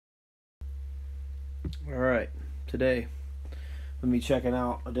Alright, today I'm going to be checking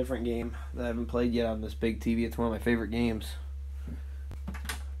out a different game that I haven't played yet on this big TV. It's one of my favorite games.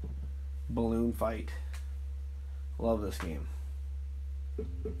 Balloon Fight. Love this game.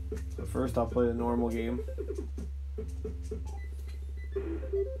 So first I'll play the normal game.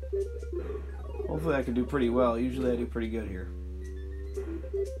 Hopefully I can do pretty well. Usually I do pretty good here.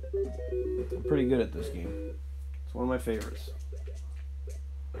 I'm pretty good at this game. It's one of my favorites.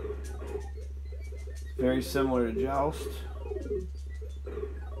 It's very similar to Joust.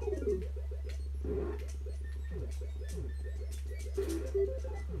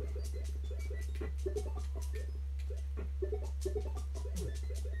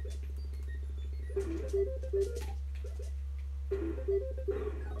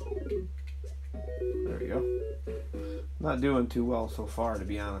 There we go. Not doing too well so far, to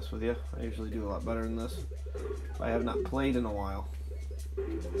be honest with you. I usually do a lot better than this. I have not played in a while.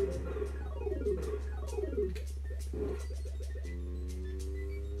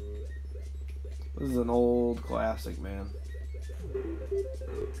 This is an old classic, man.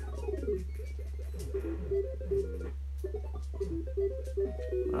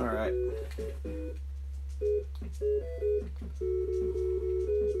 Alright.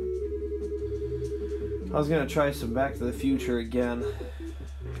 I was gonna try some Back to the Future again,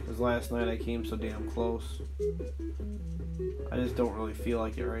 because last night I came so damn close. I just don't really feel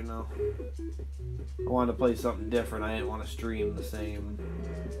like it right now. I wanted to play something different. I didn't want to stream the same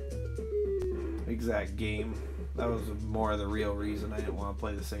exact game. That was more of the real reason I didn't want to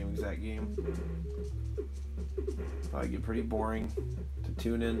play the same exact game. Probably get pretty boring to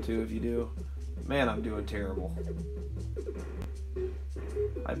tune into if you do. Man, I'm doing terrible.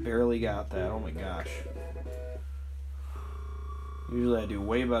 I barely got that. Oh my gosh. Usually I do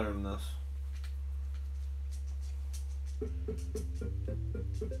way better than this.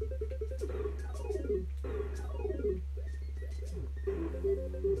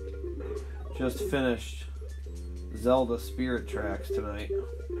 Just finished Zelda Spirit Tracks tonight.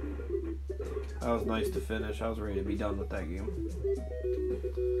 That was nice to finish. I was ready to be done with that game.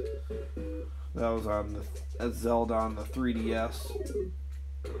 That was on the Zelda on the 3DS.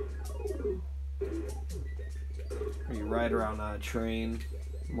 Where you ride around on a train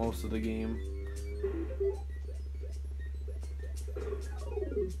most of the game.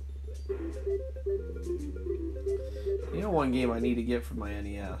 You know, one game I need to get for my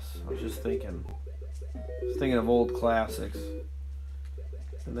NES. I was just thinking. Of old classics,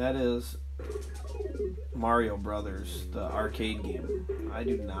 and that is Mario Brothers, the arcade game. I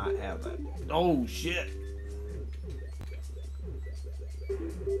do not have that. Oh shit!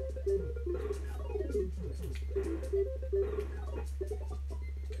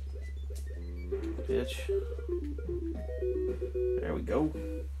 Bitch. There we go.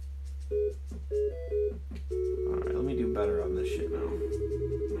 Alright, let me do better on this shit now.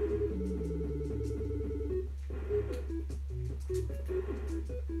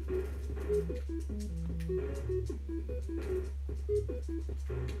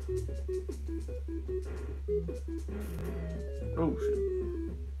 Oh shit.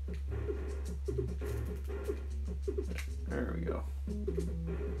 There we go.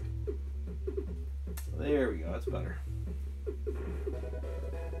 There we go, that's better.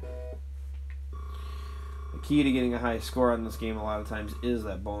 The key to getting a high score on this game a lot of times is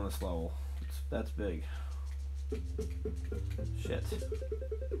that bonus level. That's big. Shit.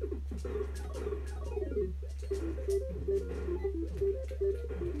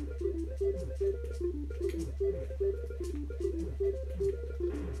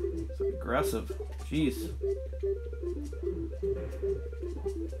 It's aggressive. Jeez.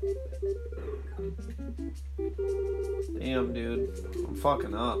 Damn, dude. I'm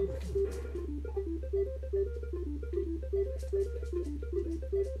fucking up.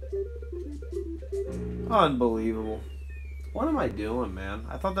 Unbelievable. What am I doing, man?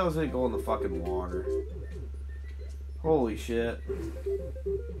 I thought that was gonna go in the fucking water. Holy shit.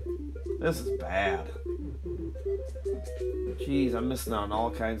 This is bad. Jeez, I'm missing out on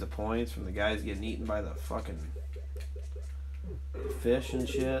all kinds of points from the guys getting eaten by the fucking fish and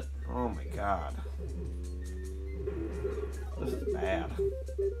shit. Oh my god. This is bad.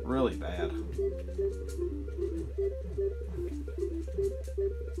 Really bad.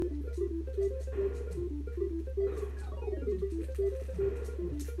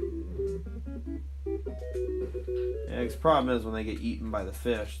 Yeah, the problem is when they get eaten by the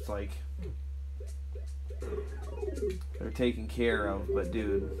fish, it's like they're taken care of, but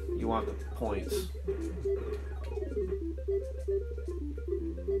dude, you want the points.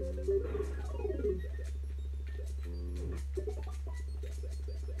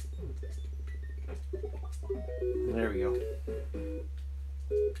 There we go.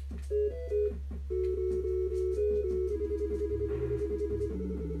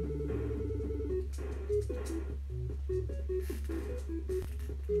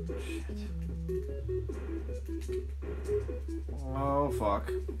 Shit. Oh,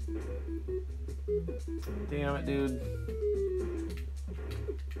 fuck. Damn it, dude.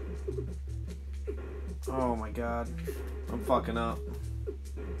 Oh my god. I'm fucking up.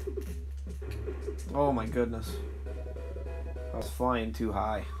 Oh my goodness. I was flying too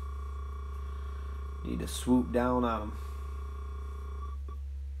high. Need to swoop down on him.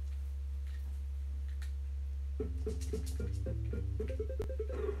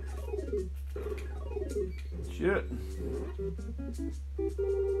 Shit.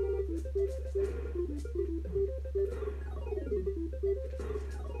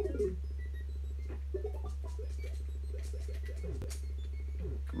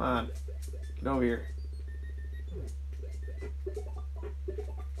 Come on. Get over here.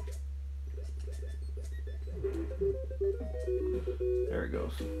 There it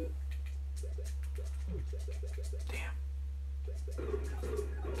goes. Damn.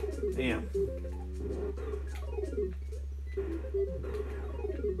 Damn.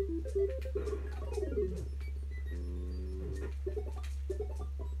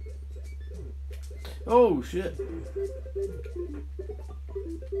 Oh shit.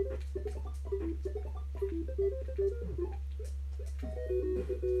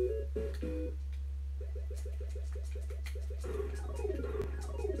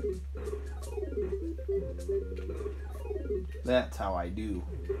 That's how I do.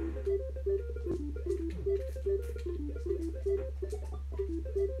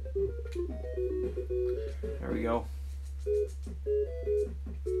 There we go.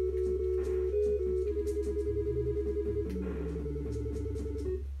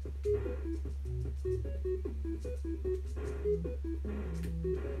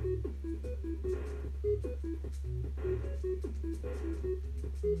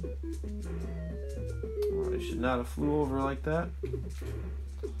 Oh, I should not have flew over like that.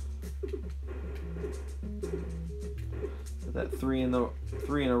 But that three in a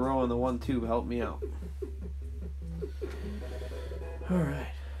row and the 1-2 helped me out. All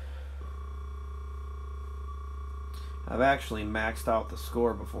right. I've actually maxed out the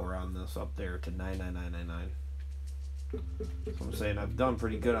score before on this up there to 99999. So I'm saying I've done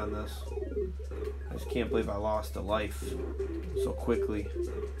pretty good on this. I just can't believe I lost a life so quickly.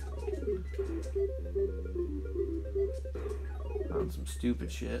 On some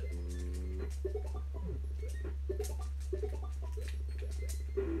stupid shit.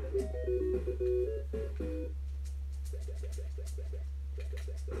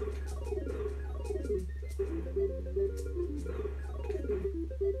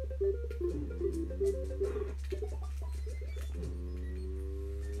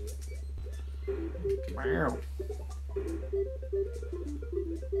 Wow.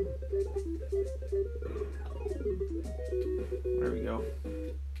 There we go.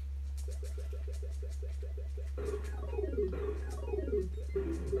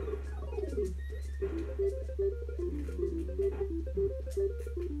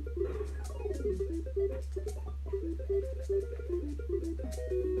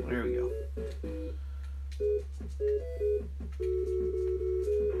 There we go.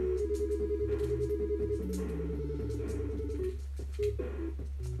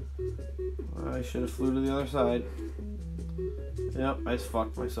 I should have flew to the other side. Yep, I just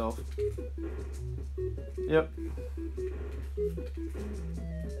fucked myself. Yep.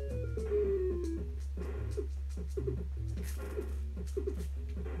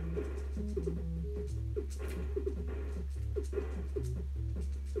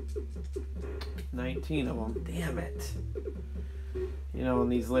 $19 of them. Damn it. You know, in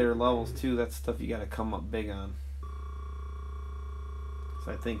these later levels too, that's stuff you gotta come up big on.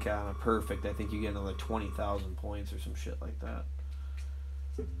 So I think on a perfect, I think you get another 20,000 points or some shit like that.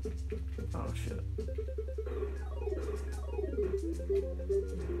 Oh shit.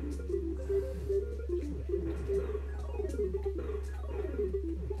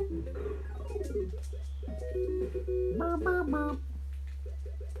 Burr, burr, burr.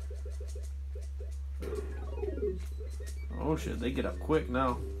 Oh shit, they get up quick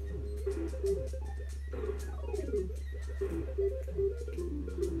now.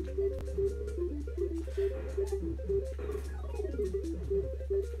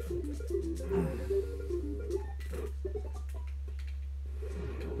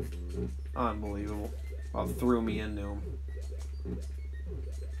 Unbelievable. Well, threw me into him.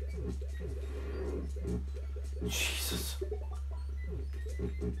 Jesus.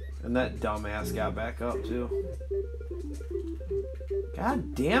 And that dumbass got back up too.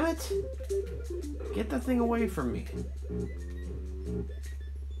 God damn it! Get the thing away from me.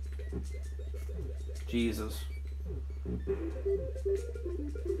 Jesus.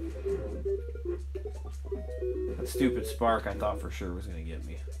 That stupid spark I thought for sure was gonna get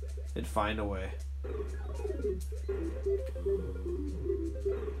me. It'd find a way.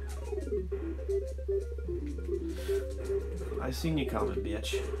 I seen you coming,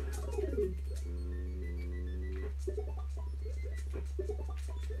 bitch.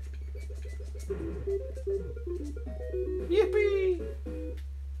 Yippee!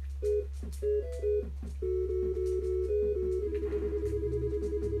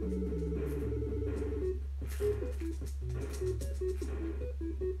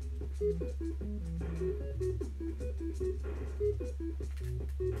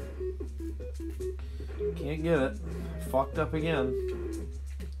 Can't get it. Fucked up again.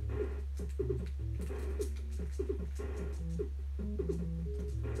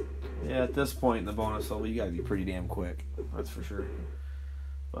 Yeah, at this point in the bonus level, you gotta be pretty damn quick. That's for sure.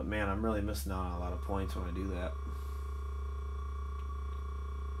 But man, I'm really missing out on a lot of points when I do that.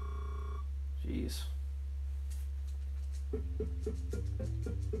 Jeez.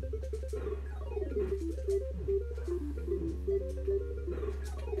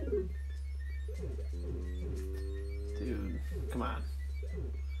 Dude, come on.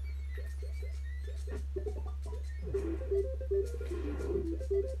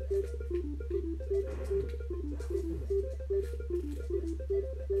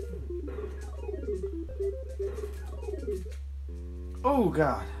 Oh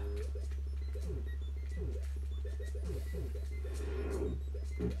God.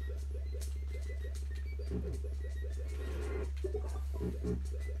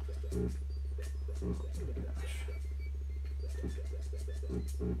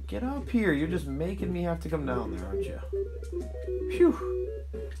 Get up here. You're just making me have to come down there, aren't you? Phew.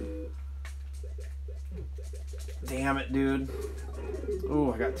 Damn it, dude.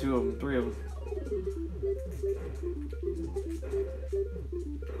 Ooh, I got 2 of them, 3 of them.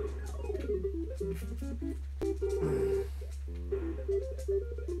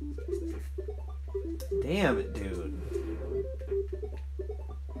 Damn it, dude.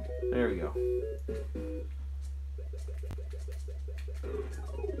 There we go.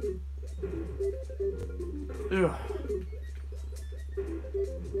 Ugh.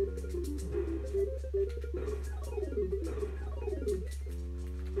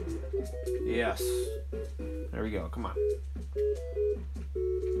 Yes. There we go. Come on.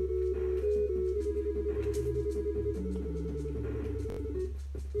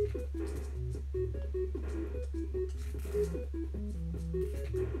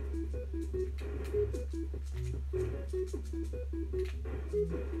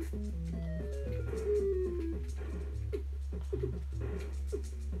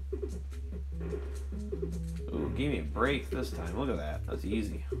 Ooh, give me a break this time. Look at that. That's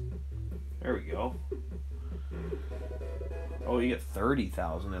easy. There we go. Oh, you get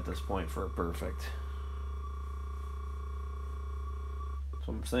 30,000 at this point for a perfect.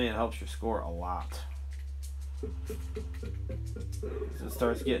 So I'm saying it helps your score a lot. So it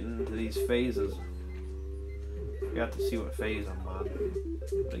starts getting into these phases. Forgot to see what phase I'm on.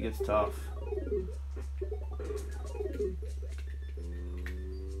 It gets tough.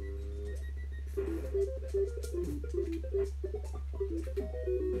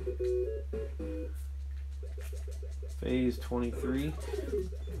 Phase 23.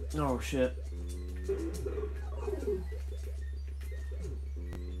 Oh shit.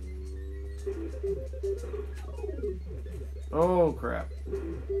 Oh crap.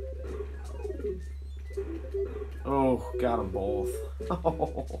 Oh, got them both.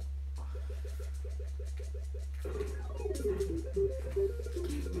 Oh.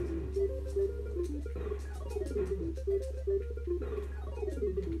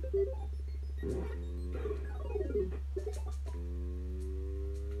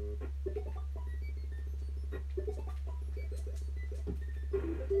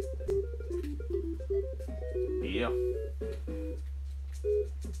 Yeah.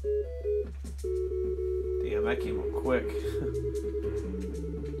 Damn, that came up quick.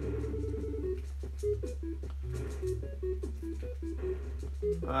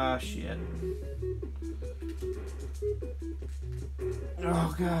 Ah, shit.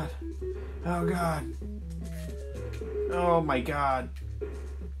 Oh, God. Oh, God. Oh, my God.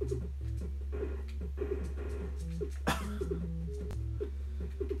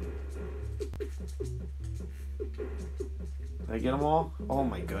 Did I get them all? Oh,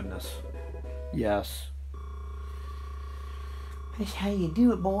 my goodness. Yes. That's how you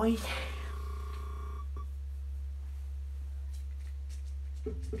do it, boys.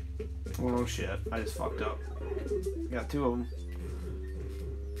 Oh shit, I just fucked up. Got two of them.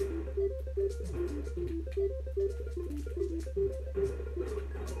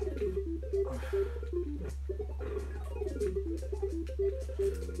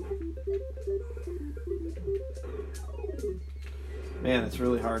 Man, it's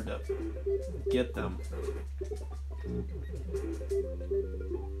really hard to get them.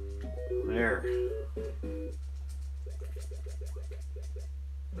 There.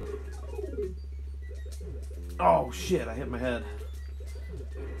 Oh shit, I hit my head.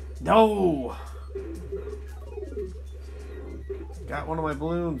 No! Got one of my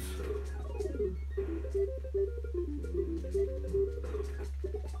balloons.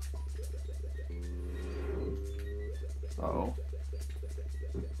 Uh-oh.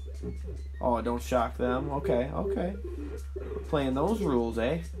 Oh, don't shock them. Okay, okay. We're playing those rules,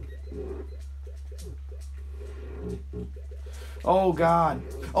 eh? Oh, God.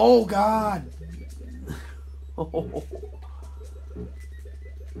 Oh, God. Oh.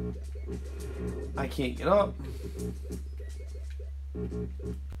 I can't get up.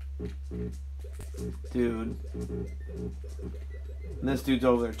 Dude. And this dude's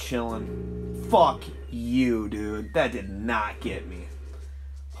over there chilling. Fuck you, dude. That did not get me.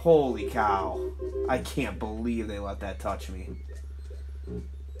 Holy cow. I can't believe they let that touch me.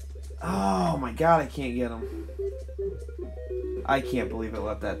 Oh my god, I can't get him. I can't believe it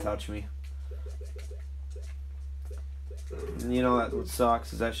let that touch me. And you know that what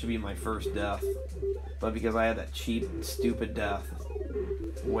sucks is that should be my first death. But because I had that cheap, stupid death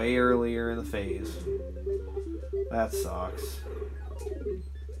way earlier in the phase. That sucks.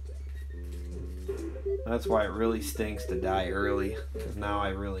 That's why it really stinks to die early, because now I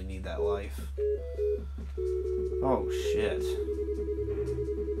really need that life. Oh shit.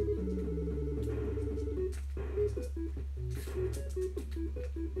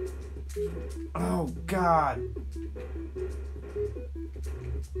 Oh god.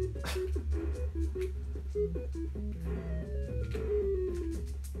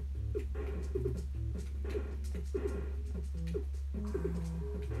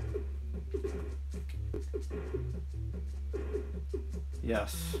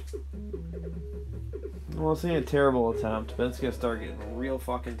 Yes. Well, it's ain't a terrible attempt, but it's gonna start getting real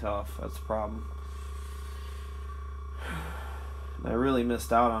fucking tough. That's the problem. I really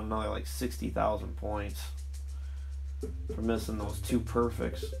missed out on another like 60,000 points for missing those two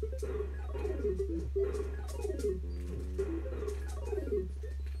perfects.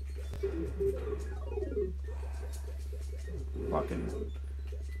 Fucking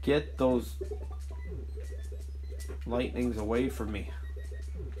get those lightnings away from me.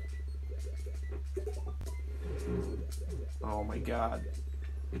 Oh my god.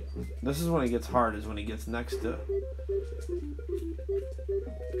 This is when it gets hard, is when he gets next to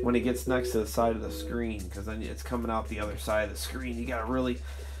the side of the screen, because then it's coming out the other side of the screen. You gotta really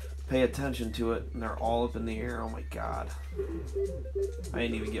pay attention to it, and they're all up in the air. Oh my god. I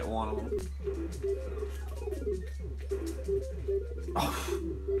didn't even get one of them. Oh.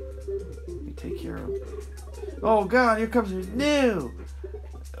 Let me take care of him. Oh god, here comes his new.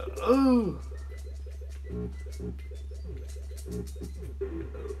 Ooh.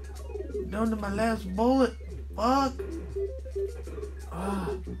 Down to my last bullet. Fuck.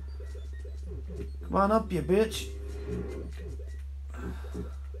 Come on up, you bitch.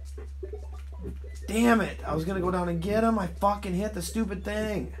 Damn it. I was gonna go down and get him. I fucking hit the stupid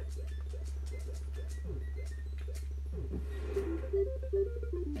thing.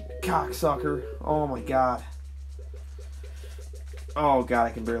 Cocksucker. Oh my god. Oh god, I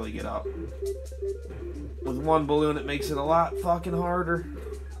can barely get up. With one balloon, it makes it a lot fucking harder.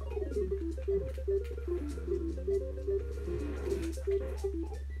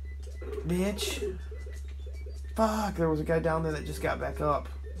 Bitch. Fuck, there was a guy down there that just got back up.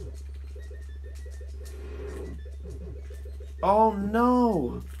 Oh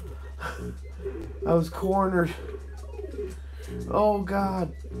no. I was cornered. Oh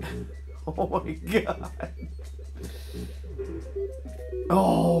god. Oh my god.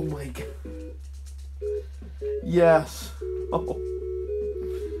 Oh my god. Yes. Oh.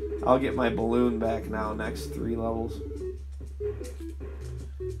 I'll get my balloon back now next 3 levels.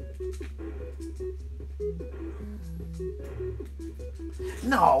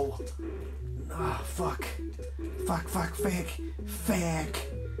 No. Oh, fuck. Fuck, fuck, fuck. Fuck.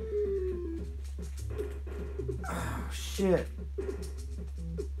 Oh, shit.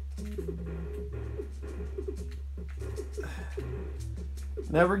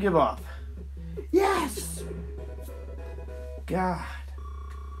 Never give up. Yes! God.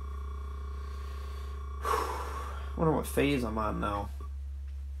 Wonder what phase I'm on now.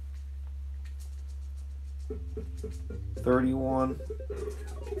 31.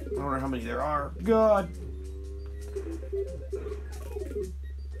 I wonder how many there are. God.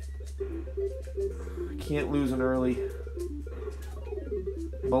 I can't lose an early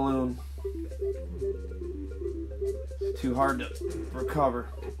balloon. It's too hard to recover.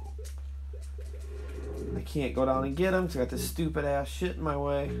 I can't go down and get him because I got this stupid ass shit in my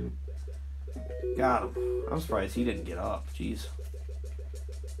way. Got him. I'm surprised he didn't get up. Jeez.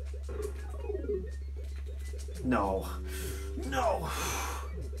 No. No.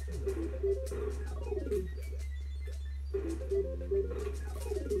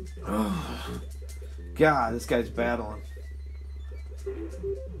 God, this guy's battling.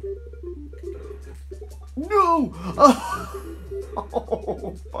 No!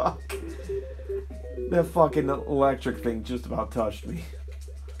 Oh, fuck. That fucking electric thing just about touched me.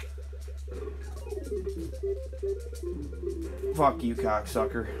 Fuck you,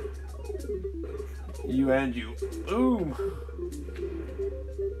 cocksucker. You and you. Boom!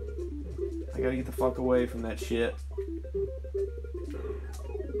 I gotta get the fuck away from that shit.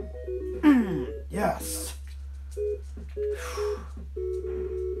 Yes!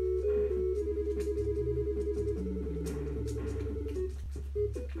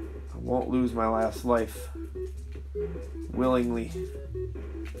 I won't lose my last life. Willingly.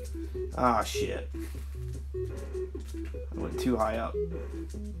 Ah, shit. I went too high up.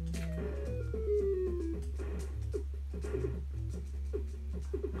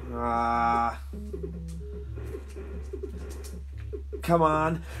 Come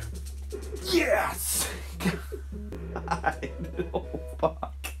on. Yes! God. Oh,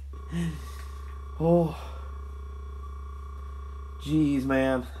 fuck. Oh. Jeez,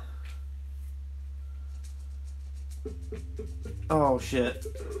 man. Oh, shit.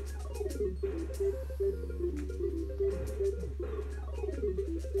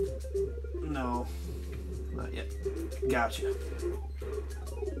 No. Not yet. Gotcha.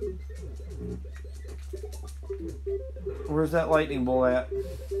 Where's that lightning bolt at?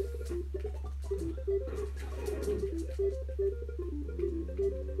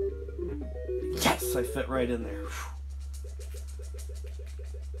 Yes, I fit right in there.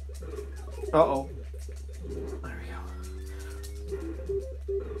 Uh-oh. There we go.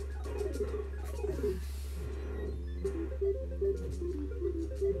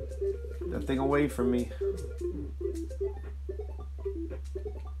 That thing away from me.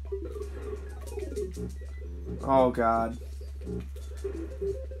 Oh, God.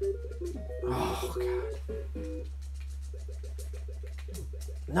 Oh, God.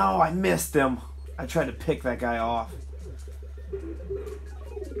 No, I missed him. I tried to pick that guy off.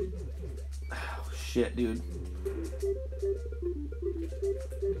 Oh, shit, dude.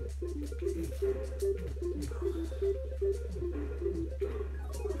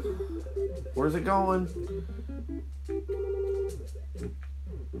 Where's it going?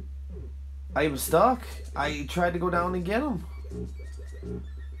 I was stuck. I tried to go down and get him.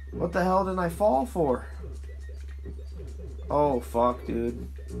 What the hell did I fall for? Oh, fuck, dude.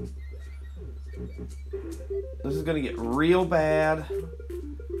 This is gonna get real bad.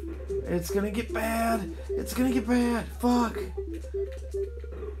 It's gonna get bad. It's gonna get bad. Fuck.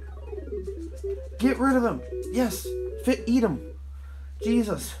 Get rid of him. Yes. Eat him.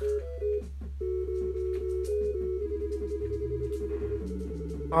 Jesus.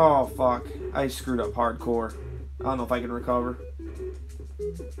 Oh, fuck. I screwed up hardcore. I don't know if I can recover.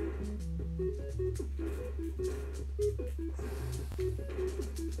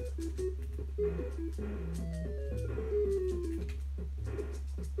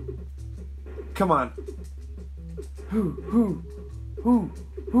 Come on. Who,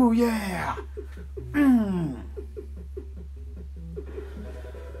 yeah.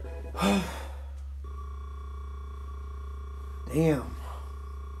 Damn.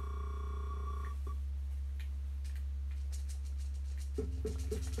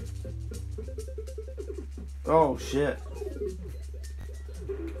 Oh, shit.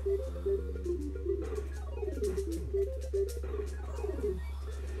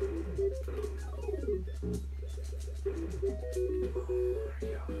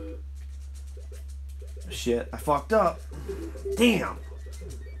 Shit, I fucked up. Damn.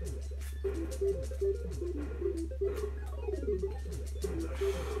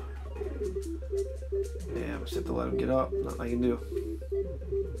 Damn, I just have to let him get up. Nothing I can do.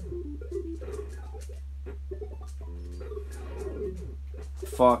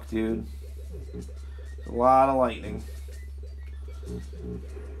 Fuck, dude. A lot of lightning.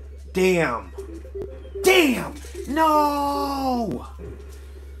 Damn. Damn! No!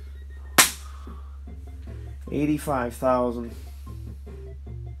 85,000.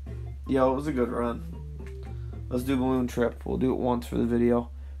 Yo, it was a good run. Let's do balloon trip. We'll do it once for the video.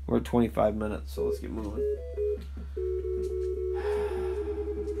 We're at 25 minutes, so let's get moving.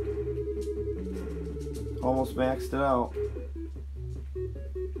 Almost maxed it out.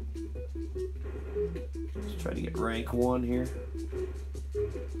 Let's try to get rank 1 here.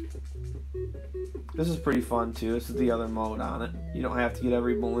 This is pretty fun too. This is the other mode on it. You don't have to get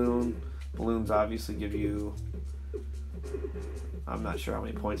every balloon. Balloons obviously give you, I'm not sure how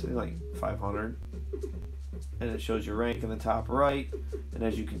many points, I think like 500. And it shows your rank in the top right. And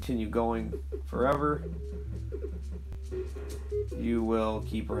as you continue going forever, you will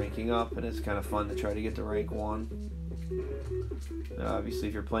keep ranking up, and it's kind of fun to try to get to rank 1. Now, obviously,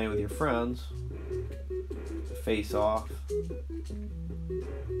 if you're playing with your friends, face off.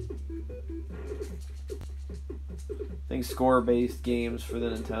 I think score-based games for the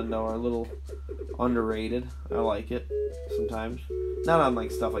Nintendo are a little underrated. I like it sometimes. Not on like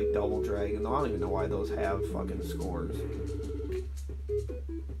stuff like Double Dragon, though. I don't even know why those have fucking scores.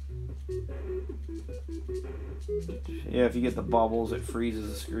 Yeah, if you get the bubbles, it freezes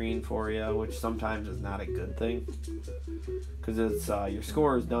the screen for you, which sometimes is not a good thing. Because it's your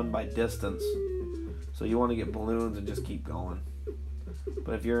score is done by distance. So you want to get balloons and just keep going.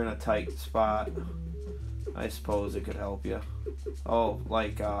 But if you're in a tight spot, I suppose it could help you. Oh,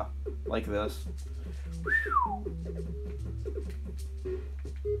 like this.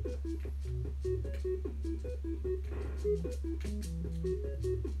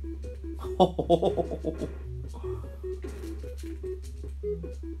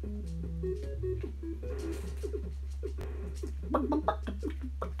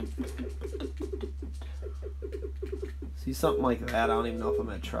 See, something like that, I don't even know if I'm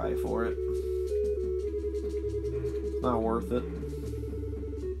gonna try for it. It's not worth it.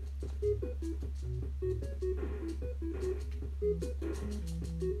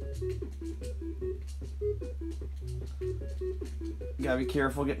 You gotta be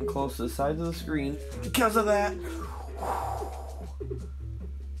careful getting close to the sides of the screen because of that.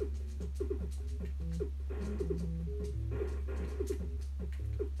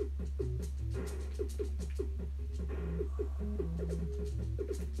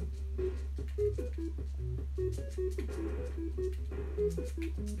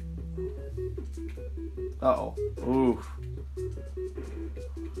 Uh-oh. Ooh.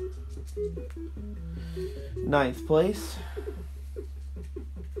 9th place.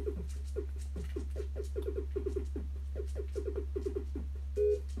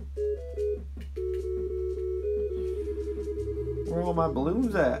 Where are all my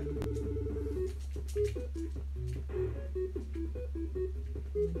balloons at?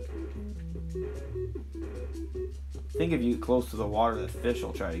 I think if you get close to the water, the fish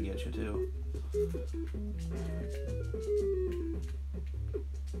will try to get you too.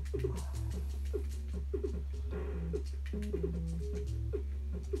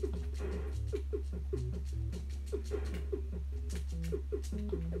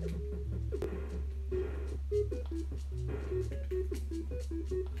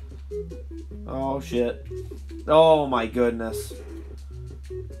 Oh shit. Oh my goodness.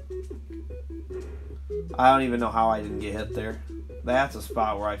 I don't even know how I didn't get hit there. That's a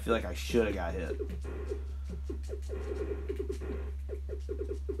spot where I feel like I should have got hit.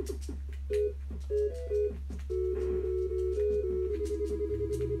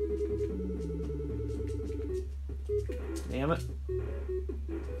 Damn it.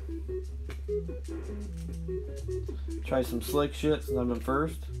 Try some slick shit since I'm in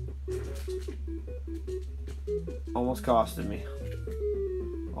first. Almost costed me.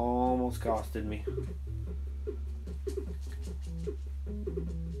 Almost costed me.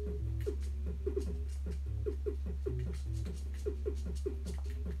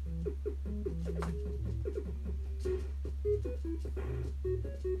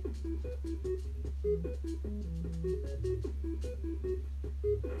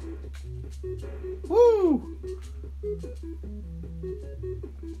 Woo!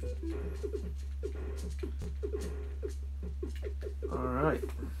 All right.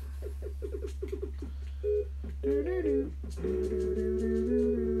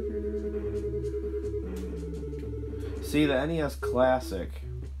 See, the NES Classic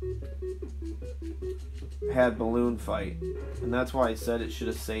had Balloon Fight, and that's why I said it should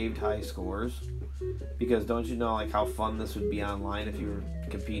have saved high scores. Because don't you know like how fun this would be online if you were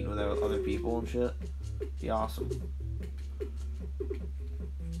competing with other people and shit? Be awesome.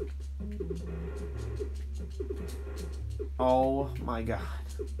 Oh my god.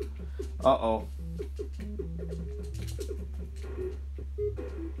 Uh-oh.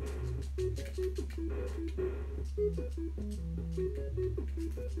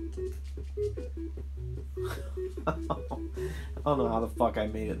 I don't know how the fuck I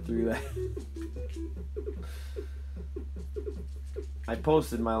made it through that. I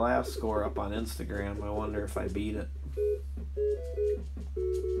posted my last score up on Instagram. I wonder if I beat it.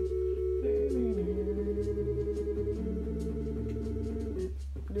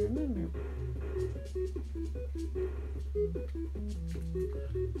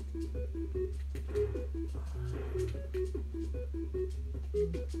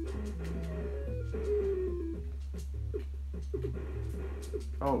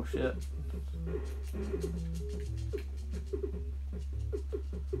 Oh shit.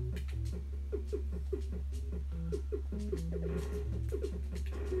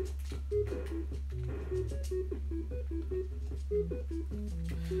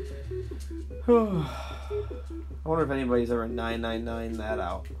 I wonder if anybody's ever 999 that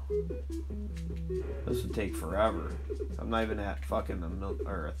out. This would take forever. I'm not even at fucking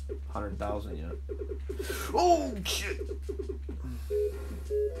 100,000 yet. Oh shit!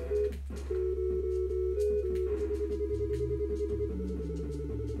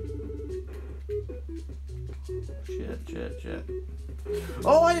 Shit.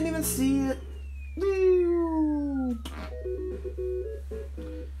 Oh, I didn't even see it.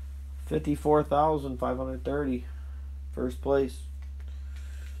 54,530. First place.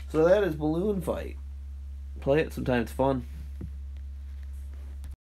 So that is Balloon Fight. Play it sometime, it's fun.